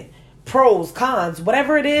isn't? Pros, cons,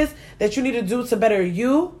 whatever it is that you need to do to better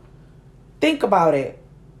you, think about it.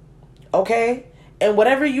 Okay? And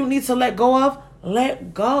whatever you need to let go of,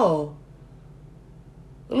 let go.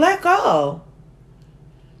 Let go.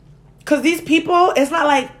 Because these people, it's not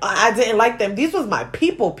like I didn't like them. These was my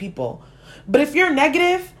people. But if you're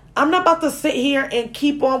negative, I'm not about to sit here and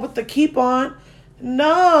keep on with the keep on.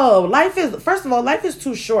 No. Life is, first of all, life is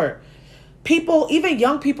too short. People, even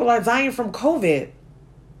young people, are dying from COVID.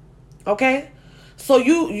 Okay? So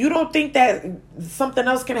you don't think that something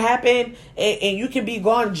else can happen and you can be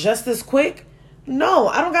gone just as quick? No,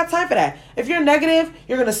 I don't got time for that. If you're negative,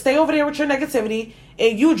 you're going to stay over there with your negativity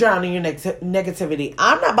and you drown in your negativity.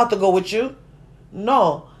 I'm not about to go with you.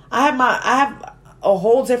 No, I have a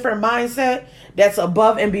whole different mindset that's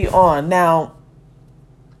above and beyond. Now,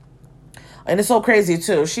 and it's so crazy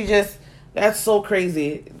too. That's so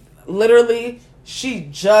crazy. Literally, she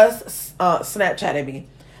just Snapchatted me.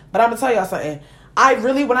 But I'm going to tell y'all something.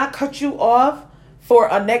 When I cut you off for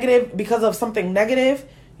a negative, because of something negative,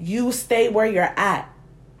 you stay where you're at.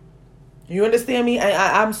 You understand me?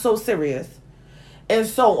 I'm so serious. And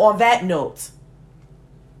so on that note,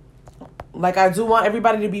 like, I do want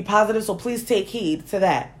everybody to be positive, so please take heed to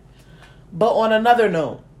that. But on another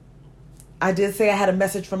note, I did say I had a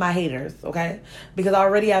message for my haters, okay? Because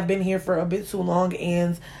already I've been here for a bit too long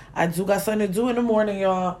and I do got something to do in the morning,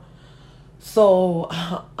 y'all. So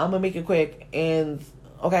I'm going to make it quick. And,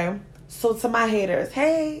 okay? So to my haters,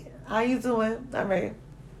 hey, how you doing? All right.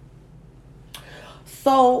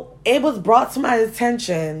 So it was brought to my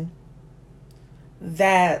attention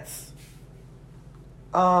that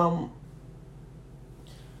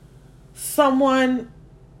someone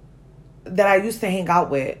that I used to hang out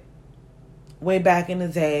with way back in the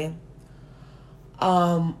day,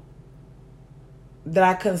 that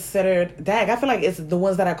I considered, I feel like it's the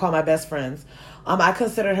ones that I call my best friends. I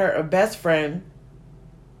considered her a best friend,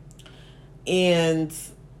 and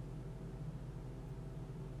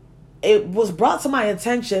it was brought to my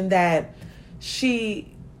attention that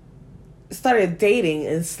she started dating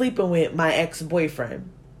and sleeping with my ex-boyfriend.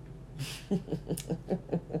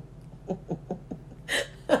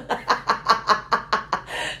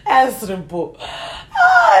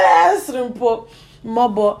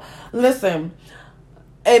 Listen,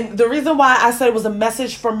 and the reason why I said it was a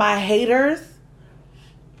message for my haters,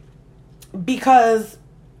 because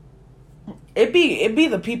it be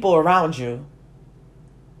the people around you.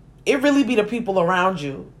 It really be the people around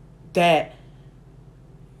you that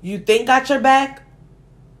you think got your back,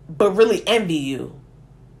 but really envy you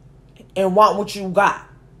and want what you got.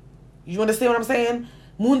 You understand what I'm saying?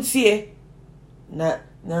 Munsie. Na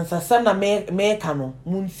sasana me kano.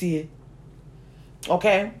 Munsie.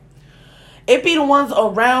 Okay? It be the ones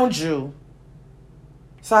around you,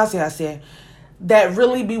 that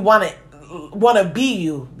really be wanna be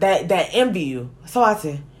you, that envy you.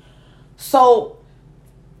 So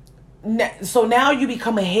now you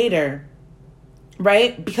become a hater,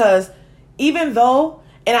 right? Because even though,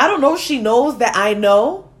 and I don't know if she knows that I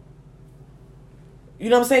know, you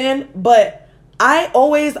know what I'm saying? But I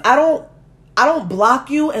don't block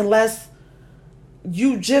you unless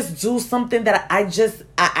you just do something that I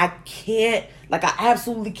can't, like, I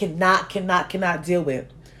absolutely cannot deal with.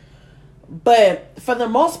 But for the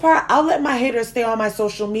most part, I'll let my haters stay on my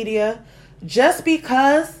social media just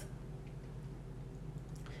because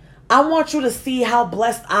I want you to see how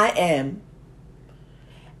blessed I am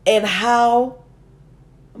and how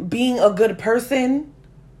being a good person,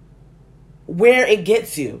 where it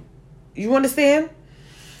gets you. You understand?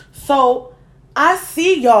 So I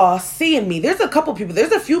see y'all seeing me. There's a couple people.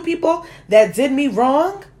 There's a few people that did me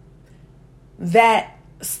wrong that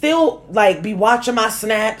still like be watching my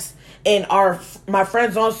snaps and are my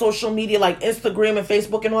friends on social media like Instagram and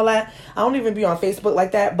Facebook and all that. I don't even be on Facebook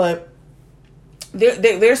like that, but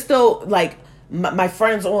they're still like my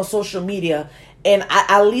friends on social media, and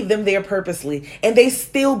I leave them there purposely, and they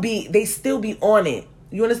still be on it.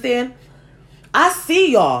 You understand? I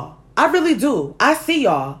see y'all. I really do. I see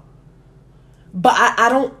y'all. But I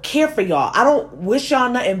don't care for y'all. I don't wish y'all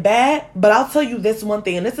nothing bad. But I'll tell you this one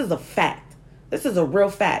thing, and this is a fact. This is a real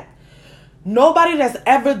fact. Nobody that's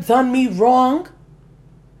ever done me wrong,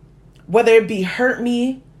 whether it be hurt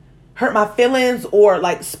my feelings, or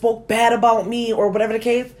like spoke bad about me, or whatever the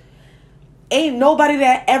case, ain't nobody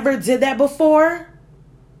that ever did that before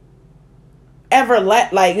ever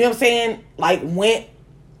like, you know what I'm saying, like went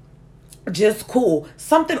just cool.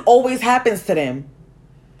 Something always happens to them.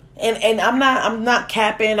 And I'm not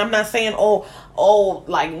capping. I'm not saying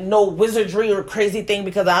like no wizardry or crazy thing,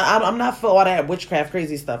 because I'm not for all that witchcraft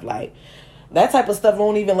crazy stuff. Like that type of stuff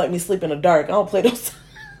won't even let me sleep in the dark. I don't play those.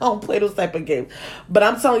 I don't play those type of games. But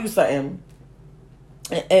I'm telling you something,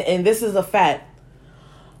 and this is a fact.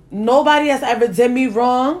 Nobody that's ever did me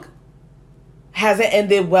wrong hasn't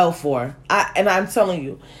ended well for. I'm telling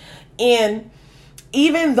you, and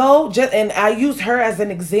even though and I use her as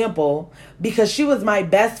an example because she was my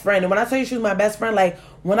best friend. And when I tell you she was my best friend, like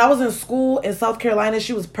when I was in school in South Carolina,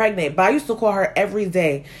 she was pregnant. But I used to call her every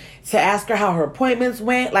day to ask her how her appointments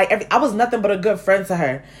went. Like I was nothing but a good friend to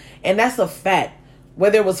her. And that's a fact.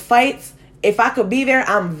 Whether it was fights, if I could be there,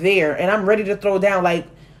 I'm there. And I'm ready to throw down. Like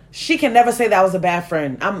she can never say that I was a bad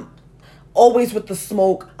friend. I'm always with the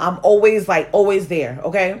smoke. I'm always there.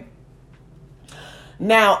 Okay.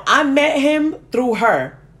 Now, I met him through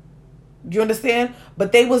her. You understand?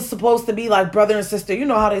 But they was supposed to be like brother and sister. You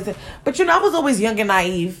know how they say. But, I was always young and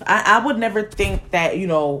naive. I would never think that,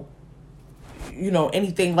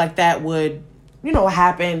 anything like that would,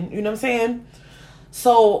 happen. You know what I'm saying?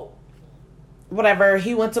 So, whatever.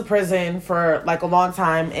 He went to prison for like a long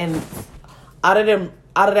time. And out of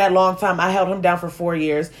that long time, I held him down for 4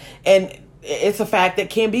 years. And it's a fact that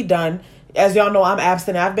can be done. As y'all know, I'm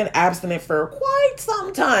abstinent. I've been abstinent for quite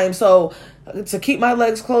some time. So to keep my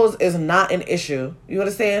legs closed is not an issue. You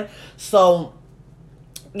understand? So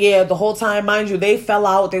yeah, the whole time, mind you, they fell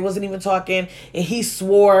out. They wasn't even talking. And he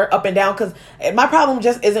swore up and down. Because my problem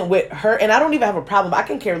just isn't with her. And I don't even have a problem. I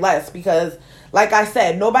can care less. Because like I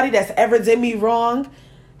said, nobody that's ever did me wrong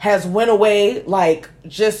has went away like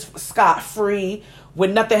just scot-free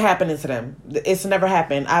with nothing happening to them. It's never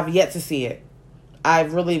happened. I've yet to see it.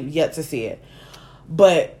 I've really yet to see it.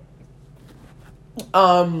 But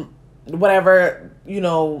whatever,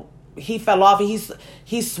 he fell off.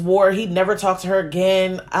 He swore he'd never talk to her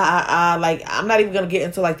again. I'm not even gonna get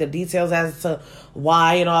into like the details as to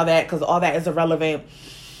why and all that, because all that is irrelevant.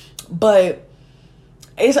 But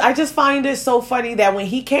I just find it so funny that when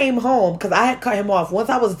he came home, because I had cut him off. Once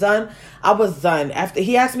I was done, I was done. After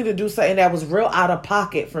he asked me to do something that was real out of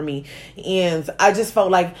pocket for me, and I just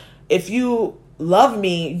felt like if you love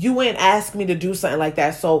me, you wouldn't ask me to do something like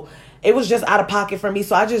that. So it was just out of pocket for me.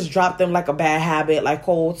 So I just dropped them like a bad habit, like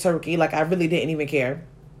cold turkey. Like I really didn't even care.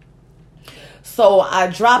 So I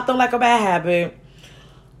dropped them like a bad habit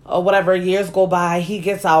or whatever. Years go by. He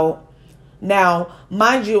gets out. Now,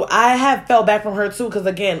 mind you, I have fell back from her too. Because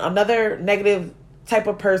again, another negative type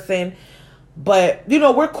of person. But,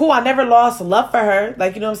 we're cool. I never lost love for her.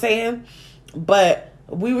 Like, you know what I'm saying? But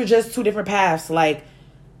we were just two different paths. Like,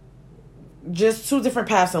 just two different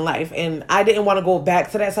paths in life, and I didn't want to go back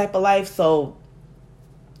to that type of life, so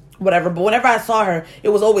whatever. But whenever I saw her, it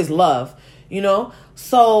was always love,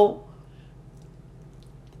 so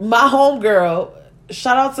my homegirl,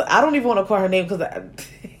 shout out to, I don't even want to call her name because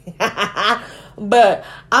but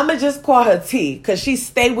I'm gonna just call her T, because she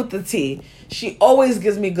stayed with the T. She always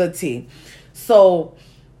gives me good tea. So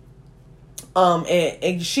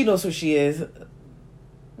and she knows who she is.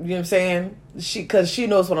 You know what I'm saying? Because she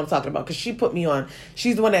knows what I'm talking about. Because she put me on.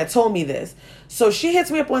 She's the one that told me this. So she hits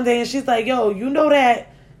me up one day and she's like, yo, you know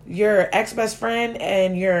that your ex-best friend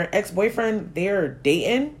and your ex-boyfriend, they're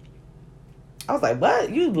dating? I was like, what?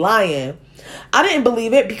 You lying. I didn't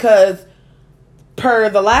believe it because per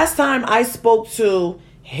the last time I spoke to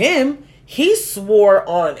him, he swore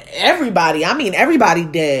on everybody. I mean, everybody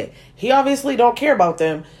did. He obviously don't care about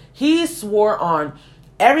them. He swore on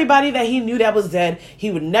everybody that he knew that was dead.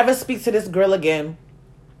 He would never speak to this girl again.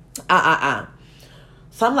 So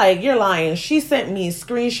I'm like, you're lying. She sent me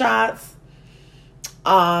screenshots.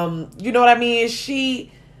 You know what I mean?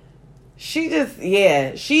 She sent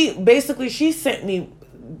me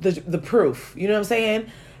the proof. You know what I'm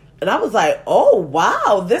saying? And I was like, oh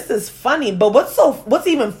wow, this is funny. But what's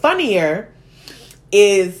even funnier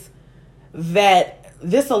is that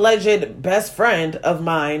this alleged best friend of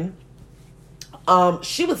mine,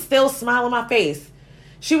 she would still smile in my face.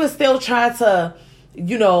 She would still try to,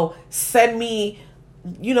 send me,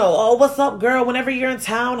 oh, what's up, girl? Whenever you're in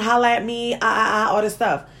town, holla at me, all this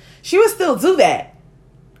stuff. She would still do that.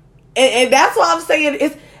 And that's why I'm saying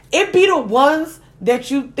it be the ones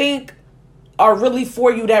that you think are really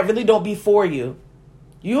for you that really don't be for you.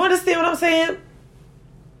 You understand what I'm saying?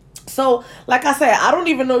 So, like I said, I don't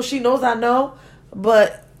even know if she knows I know.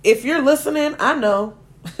 But if you're listening, I know.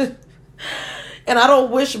 And I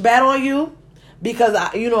don't wish bad on you because,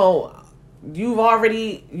 you've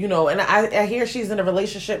already, and I hear she's in a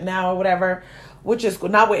relationship now or whatever, which is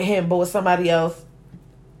not with him, but with somebody else.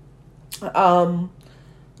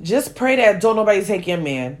 Just pray that don't nobody take your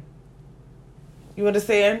man. You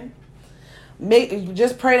understand?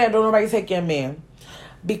 Just pray that don't nobody take your man,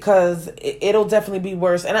 because it'll definitely be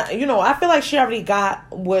worse. And I feel like she already got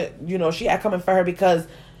what she had coming for her, because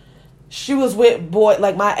she was with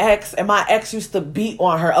like my ex, and my ex used to beat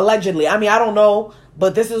on her allegedly. I mean, I don't know,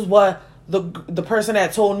 but this is what the person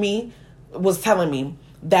that told me was telling me,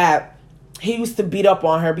 that he used to beat up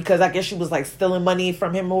on her because I guess she was like stealing money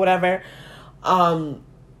from him or whatever.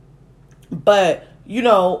 But he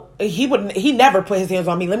never put his hands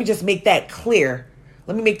on me. Let me just make that clear.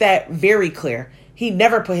 Let me make that very clear. He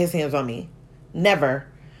never put his hands on me. Never.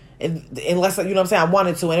 Unless, you know what I'm saying, I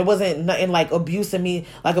wanted to. And it wasn't nothing like abusing me,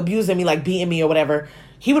 like beating me or whatever.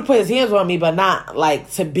 He would put his hands on me, but not like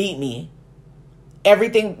to beat me.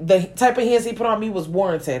 Everything, the type of hands he put on me was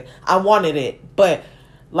warranted. I wanted it. But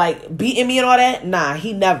like beating me and all that, nah,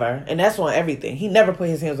 he never. And that's on everything. He never put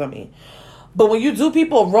his hands on me. But when you do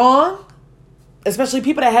people wrong, especially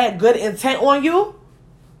people that had good intent on you,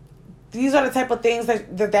 these are the type of things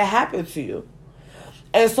that happen to you.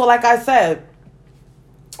 And so, like I said,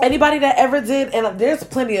 anybody that ever did, and there's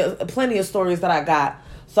plenty of stories that I got,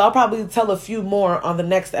 so I'll probably tell a few more on the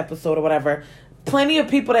next episode or whatever. Plenty of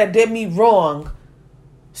people that did me wrong,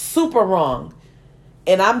 super wrong.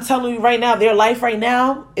 And I'm telling you right now, their life right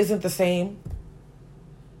now isn't the same.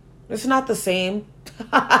 It's not the same.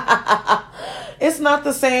 It's not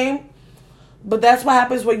the same. But that's what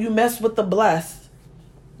happens when you mess with the blessed.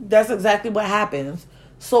 That's exactly what happens.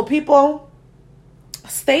 So people,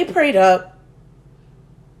 stay prayed up.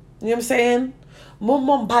 You know what I'm saying?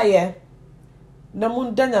 Mumbaye.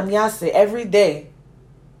 Namundanya myase every day.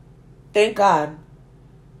 Thank God.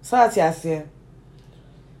 So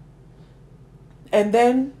and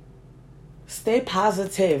then stay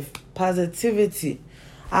positive. Positivity.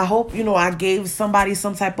 I hope, I gave somebody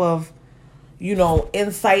some type of,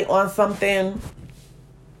 insight on something.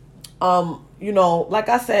 Like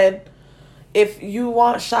I said, if you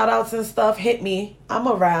want shout outs and stuff, hit me. I'm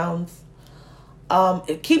around.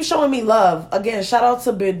 Keep showing me love. Again, shout out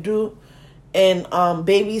to Bidu and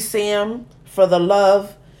Baby Sam for the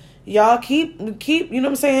love. Y'all keep, you know what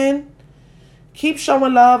I'm saying? Keep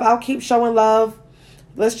showing love. I'll keep showing love.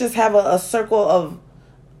 Let's just have a circle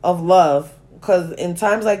of love. Because in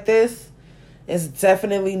times like this, it's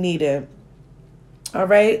definitely needed. All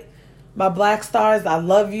right? My black stars, I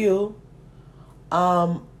love you.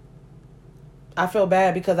 I feel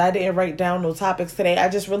bad because I didn't write down no topics today. I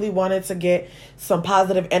just really wanted to get some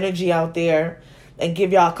positive energy out there and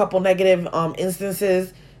give y'all a couple negative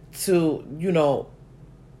instances to,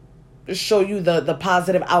 show you the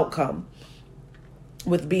positive outcome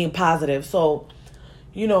with being positive. So,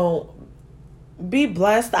 be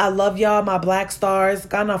blessed. I love y'all, my black stars.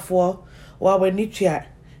 Ghana for Wawenitia.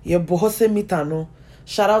 Mitano.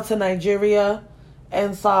 Shout out to Nigeria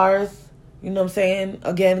and SARS. You know what I'm saying?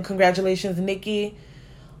 Again, congratulations, Nicki.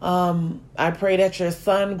 I pray that your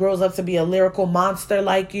son grows up to be a lyrical monster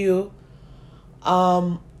like you.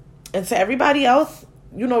 And to everybody else,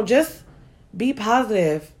 just be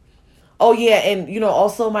positive. Oh, yeah, and,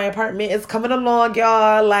 also my apartment is coming along,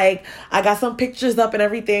 y'all. Like, I got some pictures up and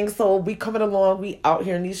everything, so we coming along. We out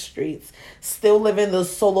here in these streets, still living the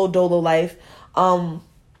solo dolo life.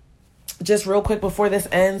 Just real quick before this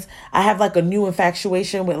ends, I have, like, a new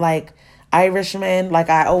infatuation with, like, Irishmen,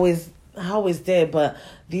 like I always did, but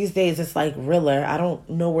these days it's, like, realer. I don't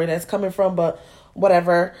know where that's coming from, but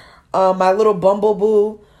whatever. My little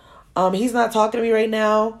bumbleboo, he's not talking to me right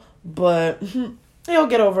now, but he'll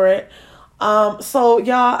get over it. So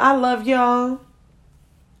y'all, I love y'all.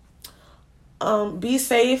 Be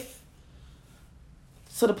safe.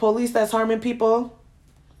 To the police that's harming people,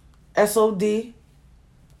 SOD.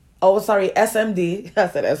 Oh, sorry, SMD. I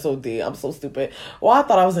said SOD. I'm so stupid. Well, I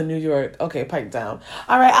thought I was in New York. Okay, pipe down.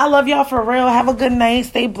 All right, I love y'all for real. Have a good night.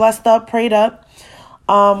 Stay blessed up, prayed up.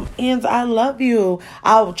 And I love you.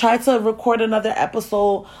 I'll try to record another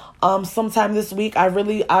episode sometime this week. I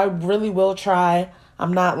really will try.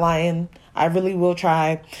 I'm not lying. I really will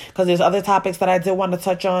try, because there's other topics that I did want to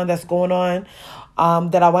touch on that's going on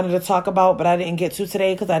that I wanted to talk about, but I didn't get to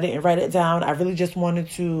today because I didn't write it down. I really just wanted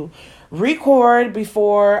to record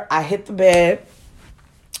before I hit the bed.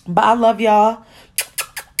 But I love y'all.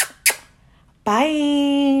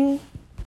 Bye.